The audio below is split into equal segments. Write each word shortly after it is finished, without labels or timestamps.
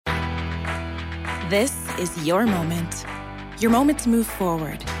This is your moment to move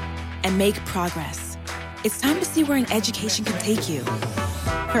forward and make progress. It's time to see where an education can take you.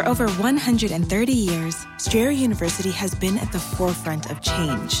 For over 130 years, Strayer University has been at the forefront of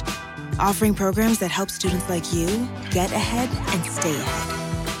change, offering programs that help students like you get ahead and stay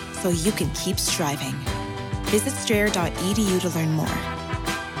ahead, so you can keep striving. Visit strayer.edu to learn more.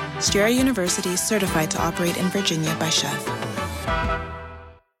 Strayer University is certified to operate in Virginia by Chev.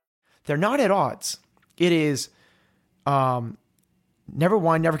 They're not at odds. It is never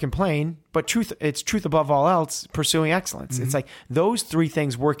whine, never complain, but it's truth above all else, pursuing excellence. Mm-hmm. It's like those three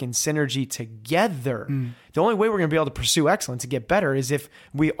things work in synergy together. The only way we're going to be able to pursue excellence and get better is if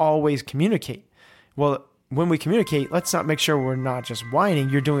we always communicate. Well, when we communicate, let's not make sure we're not just whining.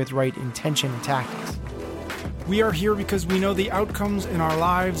 You're doing it with the right intention and tactics. We are here because we know the outcomes in our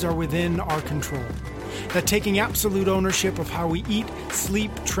lives are within our control. That taking absolute ownership of how we eat,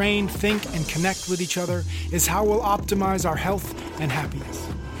 sleep, train, think, and connect with each other is how we'll optimize our health and happiness.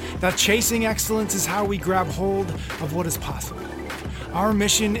 That chasing excellence is how we grab hold of what is possible. Our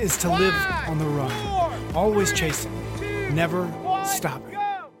mission is to live on the run, always chasing, never stopping.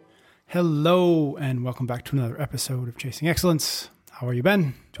 Hello, and welcome back to another episode of Chasing Excellence. How are you,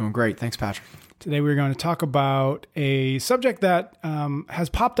 Ben? Doing great. Thanks, Patrick. Today we're going to talk about a subject that has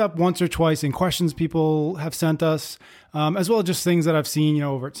popped up once or twice in questions people have sent us, as well as just things that I've seen,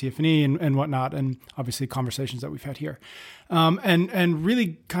 over at CFNE and whatnot, and obviously conversations that we've had here. And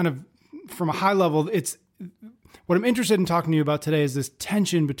really kind of from a high level, it's what I'm interested in talking to you about today is this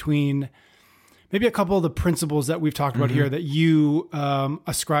tension between maybe a couple of the principles that we've talked about here that you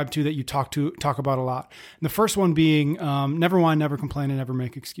ascribe to, that you talk about a lot. And the first one being never whine, never complain, and never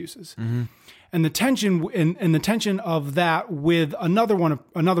make excuses. And the tension and the tension of that with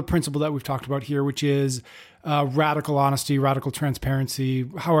another principle that we've talked about here, which is radical honesty, radical transparency,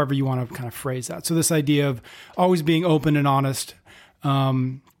 however you want to kind of phrase that. So this idea of always being open and honest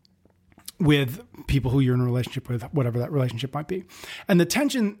with people who you're in a relationship with, whatever that relationship might be. And the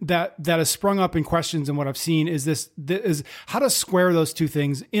tension that has sprung up in questions and what I've seen is this is how to square those two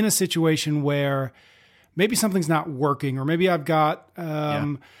things in a situation where maybe something's not working, or maybe I've got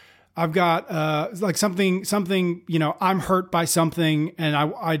like something, I'm hurt by something and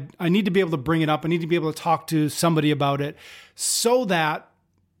I need to be able to bring it up. I need to be able to talk to somebody about it so that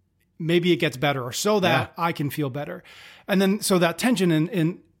maybe it gets better, or so that I can feel better. And then, so that tension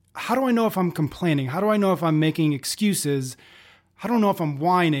in how do I know if I'm complaining? How do I know if I'm making excuses? How do I know if I'm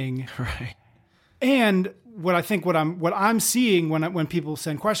whining? Right. And what I'm seeing when people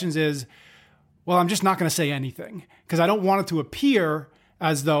send questions is, well, I'm just not going to say anything because I don't want it to appear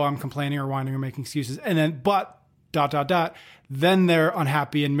as though I'm complaining or whining or making excuses. And then, but ... then they're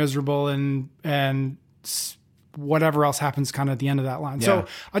unhappy and miserable and whatever else happens kind of at the end of that line. Yeah. So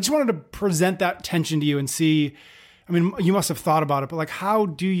I just wanted to present that tension to you and see, I mean, you must have thought about it, but like, how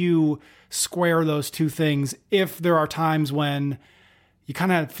do you square those two things if there are times when you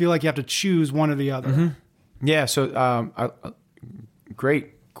kind of feel like you have to choose one or the other? Yeah. So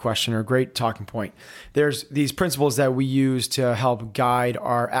great question, or great talking point. There's these principles that we use to help guide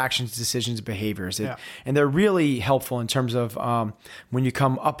our actions, decisions, behaviors. And they're really helpful in terms of when you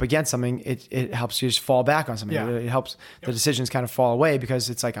come up against something, it helps you just fall back on something. It helps the decisions kind of fall away,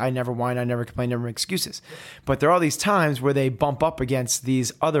 because it's like, I never whine, I never complain, never make excuses. But there are these times where they bump up against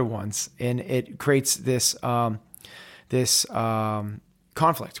these other ones, and it creates this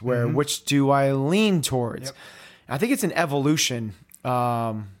conflict where which do I lean towards? I think it's an evolution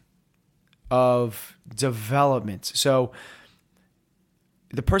of development. So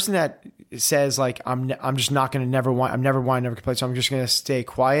the person that says like, I'm just not going to never whine, never complain, so I'm just going to stay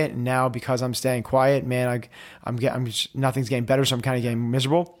quiet. And now because I'm staying quiet, man, nothing's getting better. So I'm kind of getting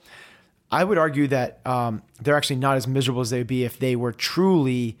miserable. I would argue that they're actually not as miserable as they'd be if they were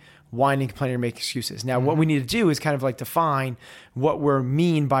truly whining, complaining, or making excuses. Now, what we need to do is kind of like define what we're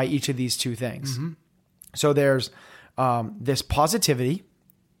mean by each of these two things. So there's this positivity,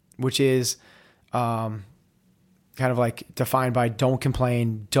 which is kind of like defined by don't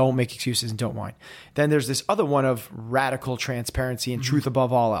complain, don't make excuses, and don't whine. Then there's this other one of radical transparency and truth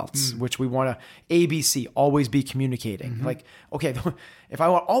above all else, which we want to ABC, always be communicating. Like, okay, if I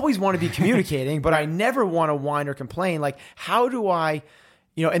always want to be communicating, but I never want to whine or complain, like how do I,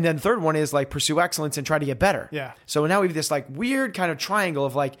 and then the third one is like pursue excellence and try to get better. Yeah. So now we have this like weird kind of triangle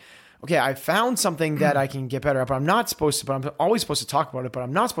of like, okay, I found something that I can get better at, but I'm not supposed to, but I'm always supposed to talk about it, but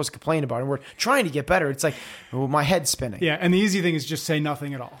I'm not supposed to complain about it. And we're trying to get better. It's like, well, my head's spinning. Yeah. And the easy thing is just say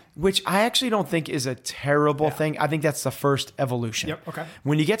nothing at all. Which I actually don't think is a terrible thing. I think that's the first evolution. Yep. Okay.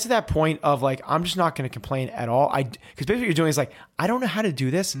 When you get to that point of like, I'm just not going to complain at all. Because basically what you're doing is like, I don't know how to do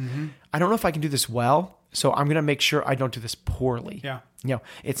this. I don't know if I can do this well. So I'm going to make sure I don't do this poorly. Yeah. You know,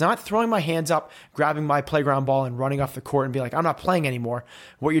 it's not throwing my hands up, grabbing my playground ball and running off the court and be like, I'm not playing anymore.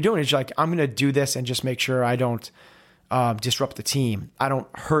 What you're doing is you're like, I'm going to do this and just make sure I don't disrupt the team. I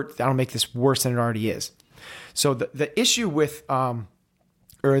don't make this worse than it already is. So the issue with, or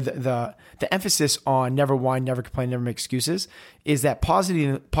the emphasis on never whine, never complain, never make excuses is that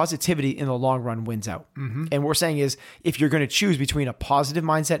positivity in the long run wins out. And what we're saying is if you're going to choose between a positive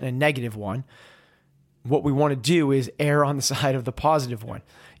mindset and a negative one, what we want to do is err on the side of the positive one.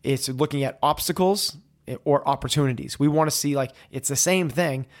 It's looking at obstacles or opportunities. We want to see like it's the same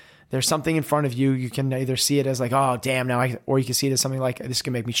thing. There's something in front of you. You can either see it as like, oh, damn, or you can see it as something like this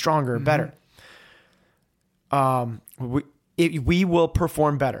can make me stronger or better. We will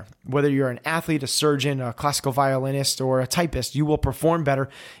perform better. Whether you're an athlete, a surgeon, a classical violinist, or a typist, you will perform better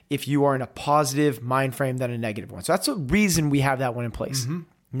if you are in a positive mind frame than a negative one. So that's the reason we have that one in place.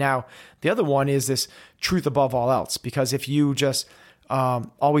 Now, the other one is this truth above all else, because if you just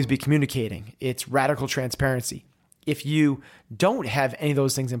always be communicating, it's radical transparency. If you don't have any of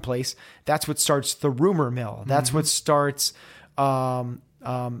those things in place, that's what starts the rumor mill. That's what starts backdoor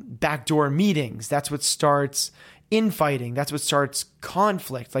meetings. That's what starts infighting. That's what starts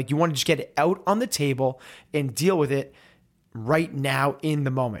conflict. Like you want to just get it out on the table and deal with it right now in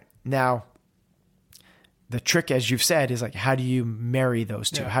the moment. Now, the trick, as you've said, is like, how do you marry those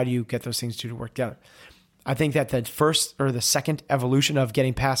two? How do you get those things to work together? I think that the first or the second evolution of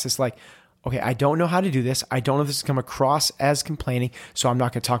getting past this, like, okay, I don't know how to do this. I don't know if this has come across as complaining, so I'm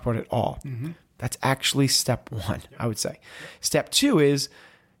not going to talk about it at all. That's actually step one, I would say. Step two is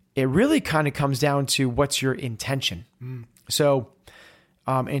it really kind of comes down to what's your intention. So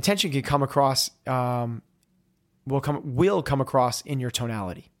intention can come across, will come across in your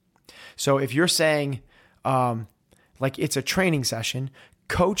tonality. So if you're saying, like it's a training session,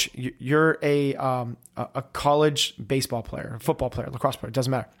 coach, you're a college baseball player, a football player, lacrosse player, it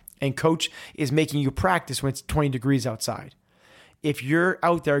doesn't matter. And coach is making you practice when it's 20 degrees outside. If you're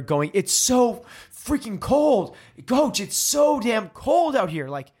out there going, it's so freaking cold, coach, it's so damn cold out here.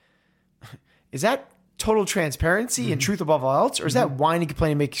 Like, is that total transparency and truth above all else? Or is that whining,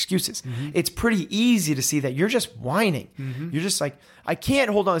 complaining, make excuses? It's pretty easy to see that you're just whining. You're just like, I can't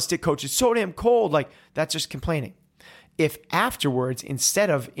hold on to stick, coach. It's so damn cold. Like, that's just complaining. If afterwards,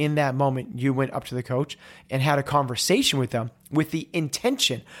 instead of in that moment, you went up to the coach and had a conversation with them with the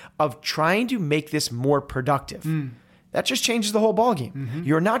intention of trying to make this more productive, that just changes the whole ballgame.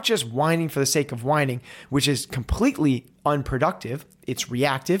 You're not just whining for the sake of whining, which is completely unproductive. It's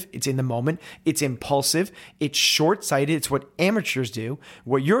reactive. It's in the moment. It's impulsive. It's short-sighted. It's what amateurs do.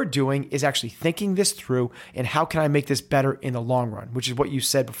 What you're doing is actually thinking this through and how can I make this better in the long run, which is what you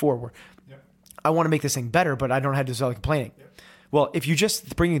said before, where I want to make this thing better, but I don't have to start complaining. Well, if you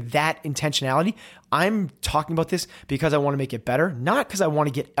just bring that intentionality, I'm talking about this because I want to make it better, not because I want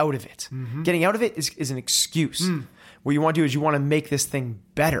to get out of it. Getting out of it is an excuse. What you want to do is you want to make this thing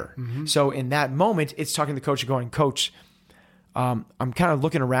better. So in that moment, it's talking to the coach and going, coach, I'm kind of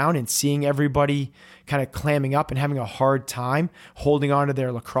looking around and seeing everybody kind of clamming up and having a hard time holding on to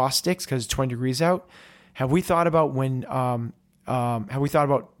their lacrosse sticks because it's 20 degrees out. Have we thought about whatever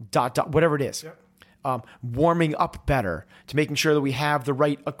it is, warming up better to making sure that we have the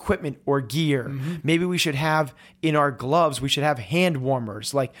right equipment or gear? Maybe we should have in our gloves, we should have hand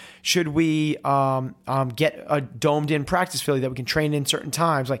warmers. Like, should we get a domed in practice facility that we can train in certain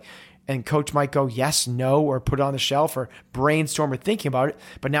times? Like, and coach might go yes, no, or put it on the shelf or brainstorm or thinking about it.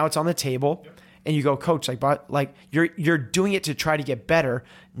 But now it's on the table and you go, coach, like you're doing it to try to get better,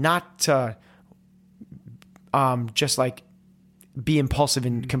 not to just like be impulsive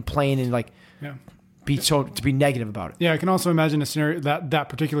and complain and like to be negative about it. Yeah, I can also imagine a scenario that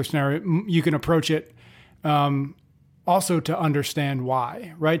particular scenario. You can approach it also to understand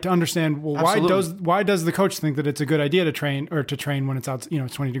why, right? To understand, well, why does the coach think that it's a good idea to train when it's out,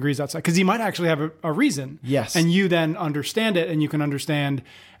 20 degrees outside? Because he might actually have a reason. Yes, and you then understand it, and you can understand,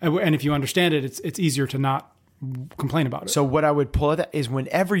 and if you understand it, it's easier to not complain about it. So what I would pull at that is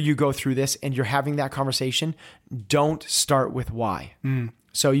whenever you go through this and you're having that conversation, don't start with why.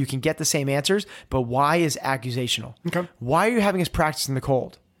 So you can get the same answers, but why is accusational. Okay. Why are you having us practice in the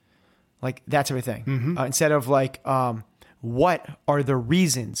cold? Like that type of thing. Instead of like, what are the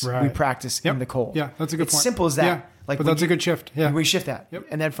reasons we practice in the cold? Yeah, that's a good point. It's simple as that. Yeah. Like, But that's a good shift. Yeah. we shift that. Yep.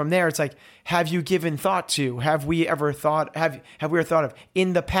 And then from there, it's like, have you given thought to, have we ever thought of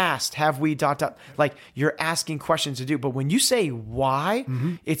in the past, have we ... like you're asking questions to do. But when you say why,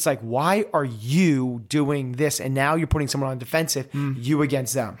 it's like, why are you doing this? And now you're putting someone on defensive, you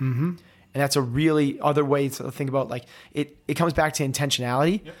against them. And that's a really other way to think about, like, it comes back to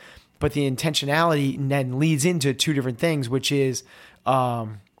intentionality, but the intentionality then leads into two different things, which is,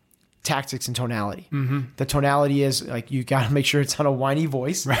 tactics and tonality. The tonality is like, you got to make sure it's on a whiny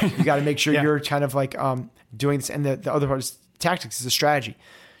voice. Right. You got to make sure you're kind of like doing this. And the other part is tactics, is a strategy.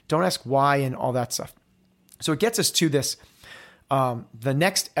 Don't ask why and all that stuff. So it gets us to this, the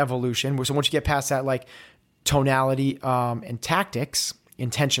next evolution. So once you get past that, like tonality and tactics,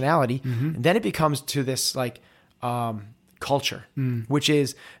 intentionality, and then it becomes to this like culture, which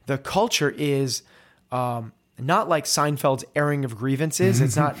is the culture is not like Seinfeld's airing of grievances.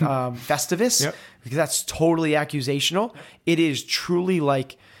 It's not Festivus, because that's totally accusational. It is truly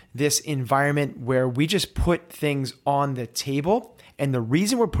like this environment where we just put things on the table. And the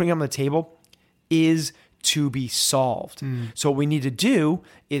reason we're putting them on the table is to be solved. So what we need to do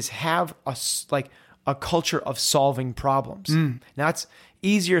is have a culture of solving problems. Now it's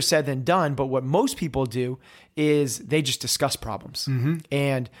easier said than done, but what most people do is they just discuss problems,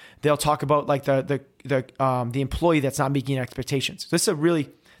 and they'll talk about like the employee that's not meeting expectations. This is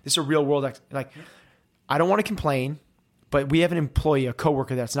a real world. Like, I don't want to complain, but we have an employee, a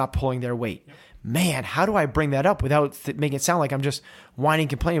coworker that's not pulling their weight. Man, how do I bring that up without making it sound like I'm just whining and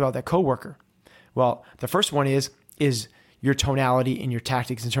complaining about that coworker? Well, the first one is your tonality and your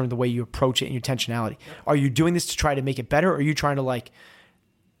tactics in terms of the way you approach it and your intentionality. Are you doing this to try to make it better? Or are you trying to like,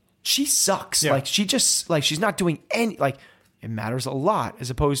 she sucks. Like she just like, she's not doing any, like it matters a lot, as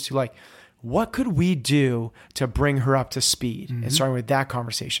opposed to like, what could we do to bring her up to speed, and starting with that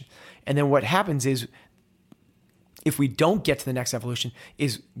conversation. And then what happens is, if we don't get to the next evolution,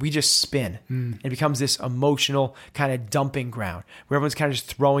 is we just spin. It becomes this emotional kind of dumping ground where everyone's kind of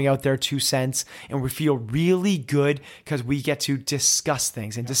just throwing out their 2 cents, and we feel really good because we get to discuss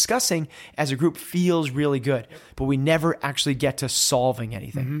things. And discussing as a group feels really good, but we never actually get to solving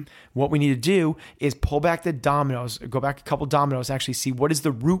anything. What we need to do is pull back the dominoes, go back a couple dominoes, actually see what is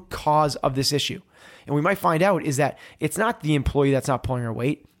the root cause of this issue. And we might find out is that it's not the employee that's not pulling her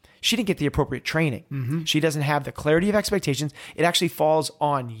weight. She didn't get the appropriate training. She doesn't have the clarity of expectations. It actually falls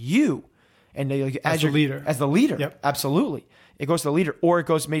on you. And as the leader. As the leader. Yep. Absolutely. It goes to the leader, or it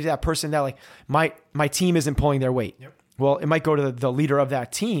goes maybe to that person that like, my team isn't pulling their weight. Yep. Well, it might go to the leader of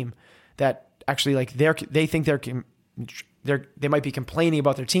that team that actually like they think they might be complaining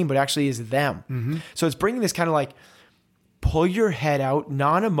about their team, but actually is them. So it's bringing this kind of like, pull your head out,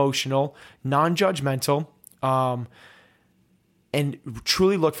 non-emotional, non-judgmental, and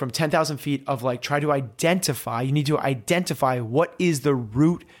truly look from 10,000 feet of like, try to identify, you need to identify what is the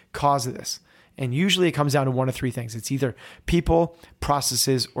root cause of this. And usually it comes down to one of three things. It's either people,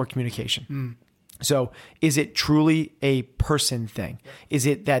 processes, or communication. So is it truly a person thing? Is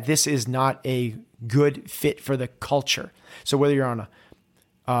it that this is not a good fit for the culture? So whether you're on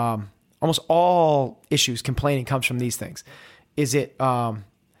almost all issues, complaining comes from these things. Is it that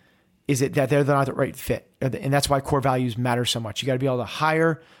they're not the right fit? And that's why core values matter so much. You got to be able to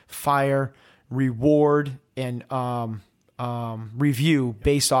hire, fire, reward, and review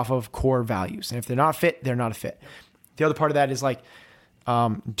based off of core values. And if they're not fit, they're not a fit. The other part of that is like,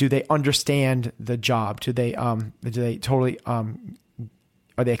 do they understand the job? Do they totally, are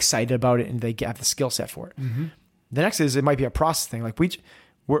they excited about it, and they have the skill set for it? The next is, it might be a process thing. Like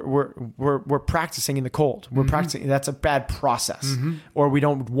we're practicing in the cold. We're practicing. That's a bad process, or we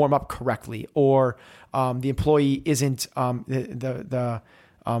don't warm up correctly, or the employee isn't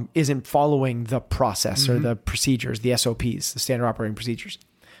isn't following the process or the procedures, the SOPs, the standard operating procedures.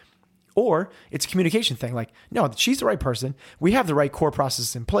 Or it's a communication thing. Like, no, she's the right person. We have the right core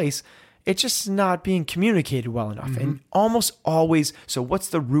processes in place. It's just not being communicated well enough. And almost always, so what's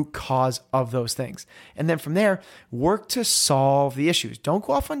the root cause of those things? And then from there, work to solve the issues. Don't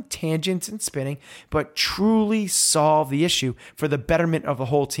go off on tangents and spinning, but truly solve the issue for the betterment of the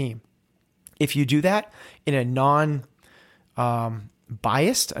whole team. If you do that in a non-biased,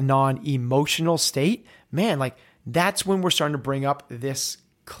 a non-emotional state, man, like that's when we're starting to bring up this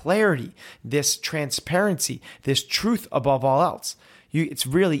clarity, this transparency, this truth above all else. It's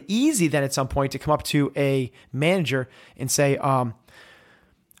really easy then at some point to come up to a manager and say, I've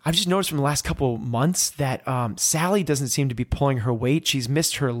just noticed from the last couple of months that Sally doesn't seem to be pulling her weight. She's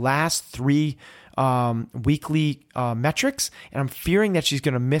missed her last 3 weekly metrics, and I'm fearing that she's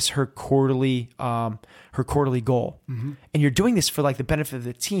going to miss her quarterly goal. And you're doing this for like the benefit of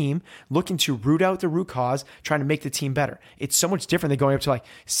the team, looking to root out the root cause, trying to make the team better. It's so much different than going up to like,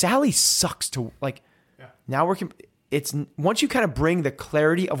 Sally sucks to like, now it's once you kind of bring the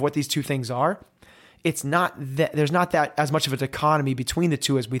clarity of what these two things are, it's not that there's not that as much of a dichotomy between the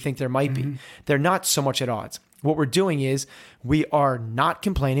two as we think there might be. They're not so much at odds. What we're doing is we are not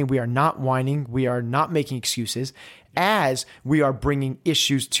complaining. We are not whining. We are not making excuses as we are bringing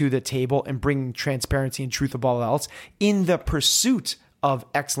issues to the table and bringing transparency and truth above all else in the pursuit of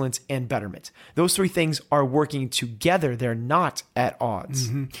excellence and betterment. Those three things are working together. They're not at odds.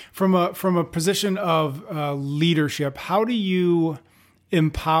 From a position of leadership, how do you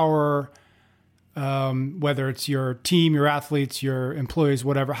empower whether it's your team, your athletes, your employees,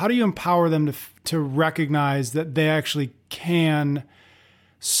 whatever, how do you empower them to recognize that they actually can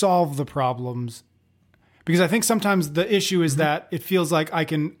solve the problems? Because I think sometimes the issue is that it feels like I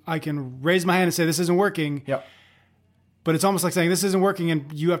can raise my hand and say, this isn't working. Yep. But it's almost like saying this isn't working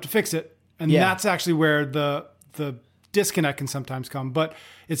and you have to fix it. And that's actually where the disconnect can sometimes come. But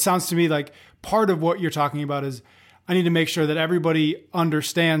it sounds to me like part of what you're talking about is I need to make sure that everybody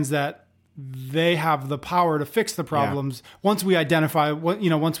understands that they have the power to fix the problems once we identify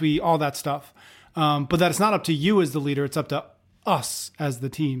once we all that stuff. But that it's not up to you as the leader; it's up to us as the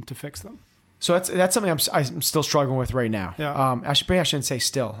team to fix them. So that's something I'm still struggling with right now. Yeah. I shouldn't say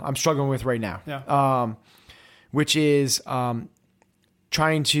still. I'm struggling with right now. Yeah. Which is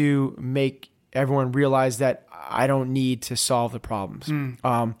trying to make everyone realize that I don't need to solve the problems.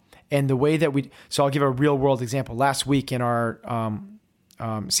 And the way that so I'll give a real world example. Last week in our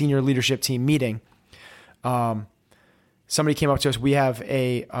senior leadership team meeting, somebody came up to us. We have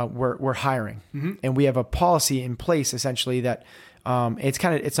we're hiring, and we have a policy in place essentially that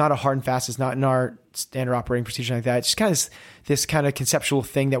it's not a hard and fast. It's not in our standard operating procedure like that. It's just kind of this kind of conceptual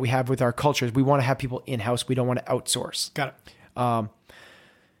thing that we have with our cultures. We want to have people in house. We don't want to outsource. Got it.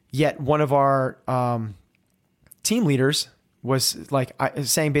 Yet one of our team leaders was like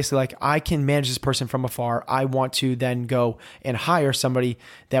saying basically like, I can manage this person from afar. I want to then go and hire somebody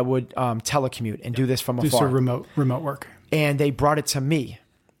that would telecommute and do this from afar. Do sort of remote work. And they brought it to me,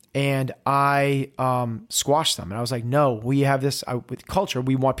 and I squashed them. And I was like, no, we have this with culture.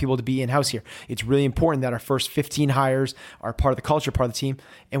 We want people to be in-house here. It's really important that our first 15 hires are part of the culture, part of the team.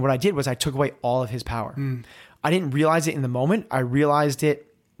 And what I did was I took away all of his power. I didn't realize it in the moment. I realized it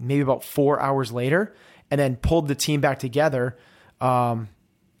maybe about 4 hours later, and then pulled the team back together. I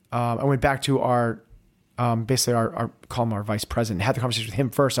went back to our basically our call him our vice president, had the conversation with him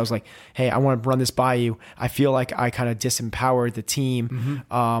first. I was like, hey, I want to run this by you. I feel like I kind of disempowered the team.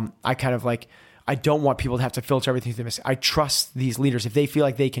 I kind of like, I don't want people to have to filter everything through this. I trust these leaders if they feel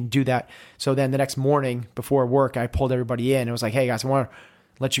like they can do that. So then the next morning before work, I pulled everybody in and was like, hey guys, I want to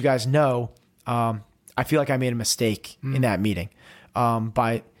let you guys know, I feel like I made a mistake in that meeting.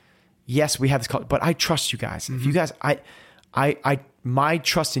 Yes, we have this call, but I trust you guys. If you guys, my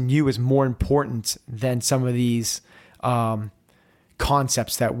trust in you is more important than some of these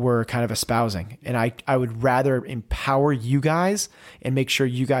concepts that we're kind of espousing. And I would rather empower you guys and make sure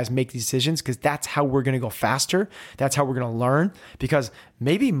you guys make these decisions, because that's how we're going to go faster. That's how we're going to learn, because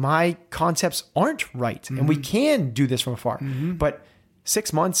maybe my concepts aren't right and we can do this from afar. But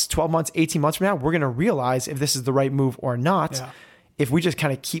 6 months, 12 months, 18 months from now, we're going to realize if this is the right move or not. Yeah. If we just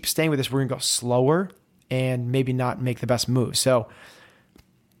kind of keep staying with this, we're going to go slower and maybe not make the best move. So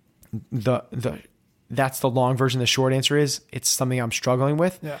that's the long version. The short answer is it's something I'm struggling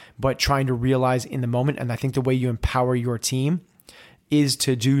with, but trying to realize in the moment. And I think the way you empower your team is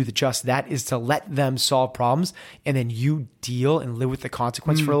to do just that, is to let them solve problems, and then you deal and live with the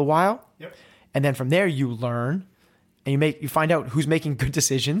consequence for a while. And then from there you learn and you find out who's making good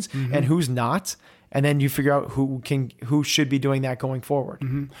decisions and who's not. And then you figure out who should be doing that going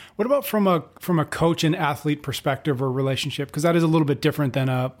forward. What about from a coach and athlete perspective or relationship? Because that is a little bit different than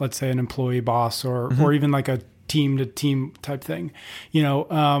let's say an employee boss or even like a team to team type thing. You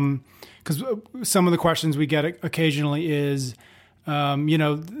know, because some of the questions we get occasionally is, you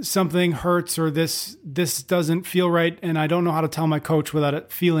know, something hurts or this doesn't feel right, and I don't know how to tell my coach without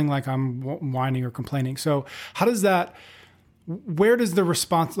it feeling like I'm whining or complaining. So how does that? Where does the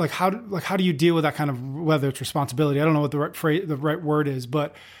response, how do you deal with that kind of, whether it's responsibility? I don't know what the right word is,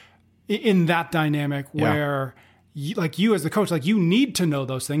 but in that dynamic where you as the coach, you need to know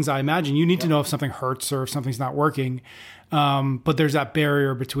those things. I imagine you need to know if something hurts or if something's not working. But there's that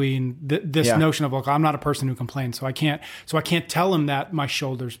barrier between this notion of, look, I'm not a person who complains, so I can't tell him that my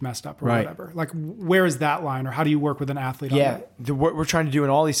shoulder's messed up or whatever. Like, where is that line, or how do you work with an athlete on that? What we're trying to do in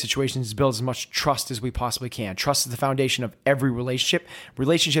all these situations is build as much trust as we possibly can. Trust is the foundation of every relationship.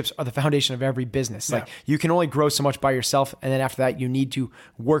 Relationships are the foundation of every business. Like, you can only grow so much by yourself, and then after that, you need to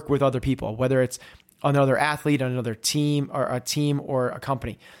work with other people, whether it's another athlete, another team, or a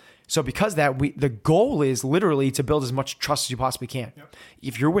company. So because that, the goal is literally to build as much trust as you possibly can. Yep.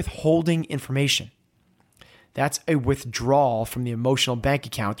 If you're withholding information, that's a withdrawal from the emotional bank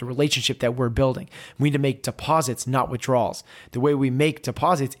account, the relationship that we're building. We need to make deposits, not withdrawals. The way we make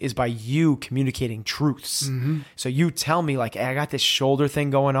deposits is by you communicating truths. Mm-hmm. So you tell me, like, hey, I got this shoulder thing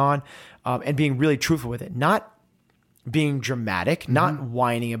going on, and being really truthful with it, not being dramatic, not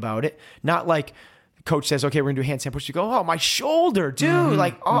whining about it, not like, coach says, okay, we're gonna do a handstand push. You go, oh, my shoulder, dude.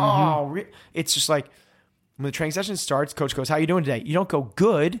 It's just like, when the training session starts, coach goes, how you doing today? You don't go,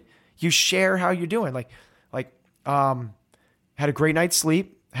 good. You share how you're doing. Had a great night's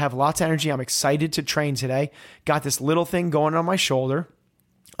sleep, have lots of energy. I'm excited to train today. Got this little thing going on my shoulder.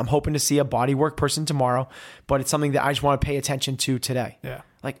 I'm hoping to see a bodywork person tomorrow, but it's something that I just want to pay attention to today. Yeah.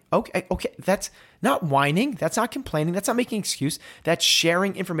 Like, okay. That's not whining. That's not complaining. That's not making an excuse. That's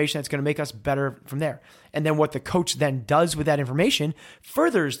sharing information that's going to make us better from there. And then what the coach then does with that information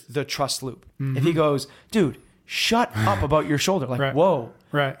furthers the trust loop. Mm-hmm. If he goes, dude, shut up about your shoulder. Like, right. Whoa,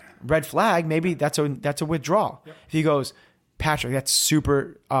 right. Red flag. Maybe that's a withdrawal. Yep. If he goes, Patrick, that's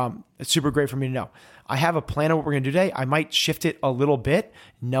super great for me to know. I have a plan of what we're going to do today. I might shift it a little bit,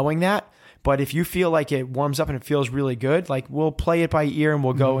 knowing that. But if you feel like it warms up and it feels really good, like, we'll play it by ear and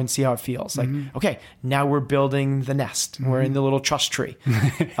we'll go and see how it feels. Like, okay, now we're building the nest. We're in the little trust tree.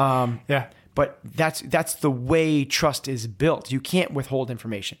 But that's the way trust is built. You can't withhold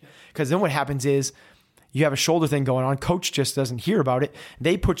information, because then what happens is you have a shoulder thing going on. Coach just doesn't hear about it.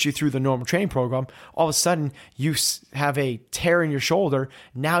 They put you through the normal training program. All of a sudden, you have a tear in your shoulder.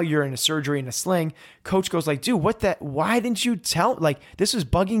 Now you're in a surgery in a sling. Coach goes like, dude, why didn't you tell? Like, this was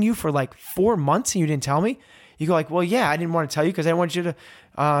bugging you for like 4 months and you didn't tell me? You go like, well, yeah, I didn't want to tell you because I didn't want you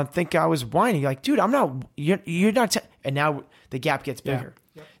to think I was whining. You're like, dude, I'm not, you're not. And now the gap gets bigger.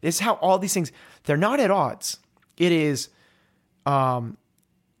 Yeah. This is how all these things, they're not at odds. It is,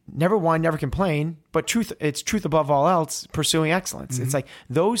 never whine, never complain, but it's truth above all else, pursuing excellence. Mm-hmm. It's like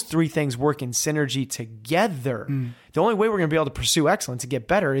those three things work in synergy together. The only way we're going to be able to pursue excellence and get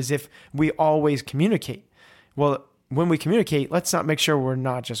better is if we always communicate. Well, when we communicate, let's not make sure we're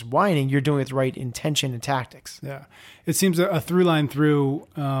not just whining. You're doing it with the right intention and tactics. Yeah. It seems a through line through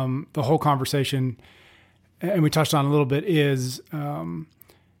the whole conversation, and we touched on a little bit, is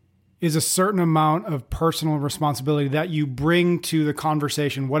a certain amount of personal responsibility that you bring to the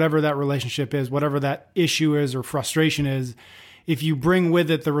conversation, whatever that relationship is, whatever that issue is or frustration is. If you bring with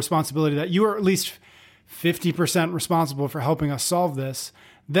it the responsibility that you are at least 50% responsible for helping us solve this,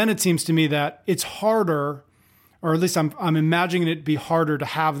 then it seems to me that it's harder, or at least I'm imagining it be harder to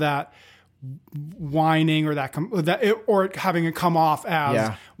have that whining or or having it come off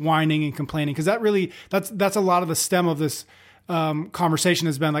as whining and complaining. Because that's a lot of the stem of this conversation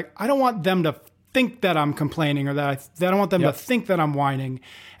has been like, I don't want them to think that I'm complaining, or that I don't want them to think that I'm whining.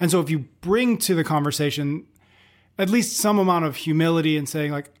 And so if you bring to the conversation at least some amount of humility and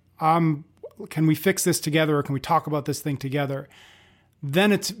saying like, can we fix this together, or can we talk about this thing together?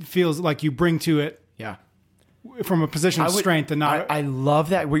 Then it feels like you bring to it from a position of strength and not. I love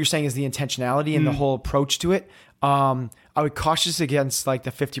that. What you're saying is the intentionality and the whole approach to it. I would cautious against like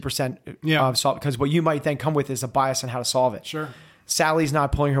the 50% of solve, because what you might then come with is a bias on how to solve it. Sure. Sally's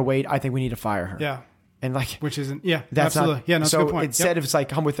not pulling her weight. I think we need to fire her. Yeah. And like, which isn't, that's absolutely. Not, that's a good point. Instead of it's like,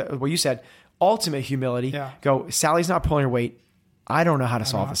 come with what you said, ultimate humility, go, Sally's not pulling her weight. I don't know how to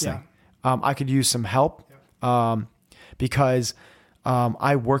solve this thing. I could use some help, because,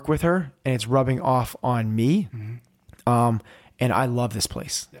 I work with her and it's rubbing off on me. Mm-hmm. And I love this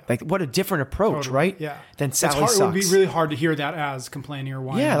place. Yeah. Like, what a different approach, right? Yeah. Than Sally sucks. It would be really hard to hear that as complaining or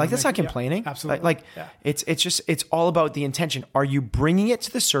whining. Yeah, like that's not complaining. Absolutely. It's all about the intention. Are you bringing it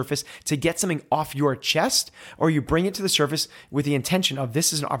to the surface to get something off your chest, or you bring it to the surface with the intention of,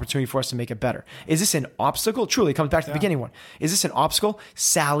 this is an opportunity for us to make it better? Is this an obstacle? Truly, it comes back to the beginning one. Is this an obstacle?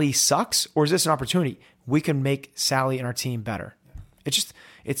 Sally sucks, or is this an opportunity? We can make Sally and our team better.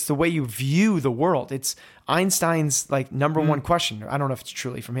 It's the way you view the world. It's Einstein's like number one question. I don't know if it's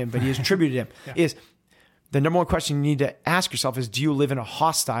truly from him, but he has attributed him. Is the number one question you need to ask yourself is, do you live in a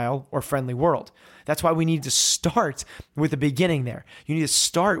hostile or friendly world? That's why we need to start with the beginning there. You need to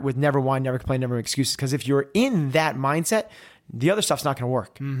start with never whine, never complain, never make excuses. Because if you're in that mindset, the other stuff's not going to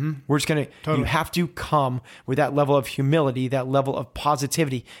work. We're just going to, you have to come with that level of humility, that level of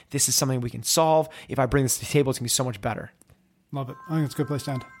positivity. This is something we can solve. If I bring this to the table, it's going to be so much better. Love it. I think it's a good place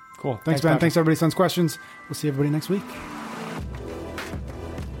to end. Cool. Thanks, Ben. Thanks, everybody. Sends questions. We'll see everybody next week.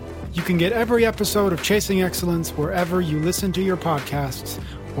 You can get every episode of Chasing Excellence wherever you listen to your podcasts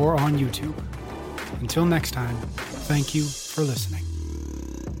or on YouTube. Until next time, thank you for listening.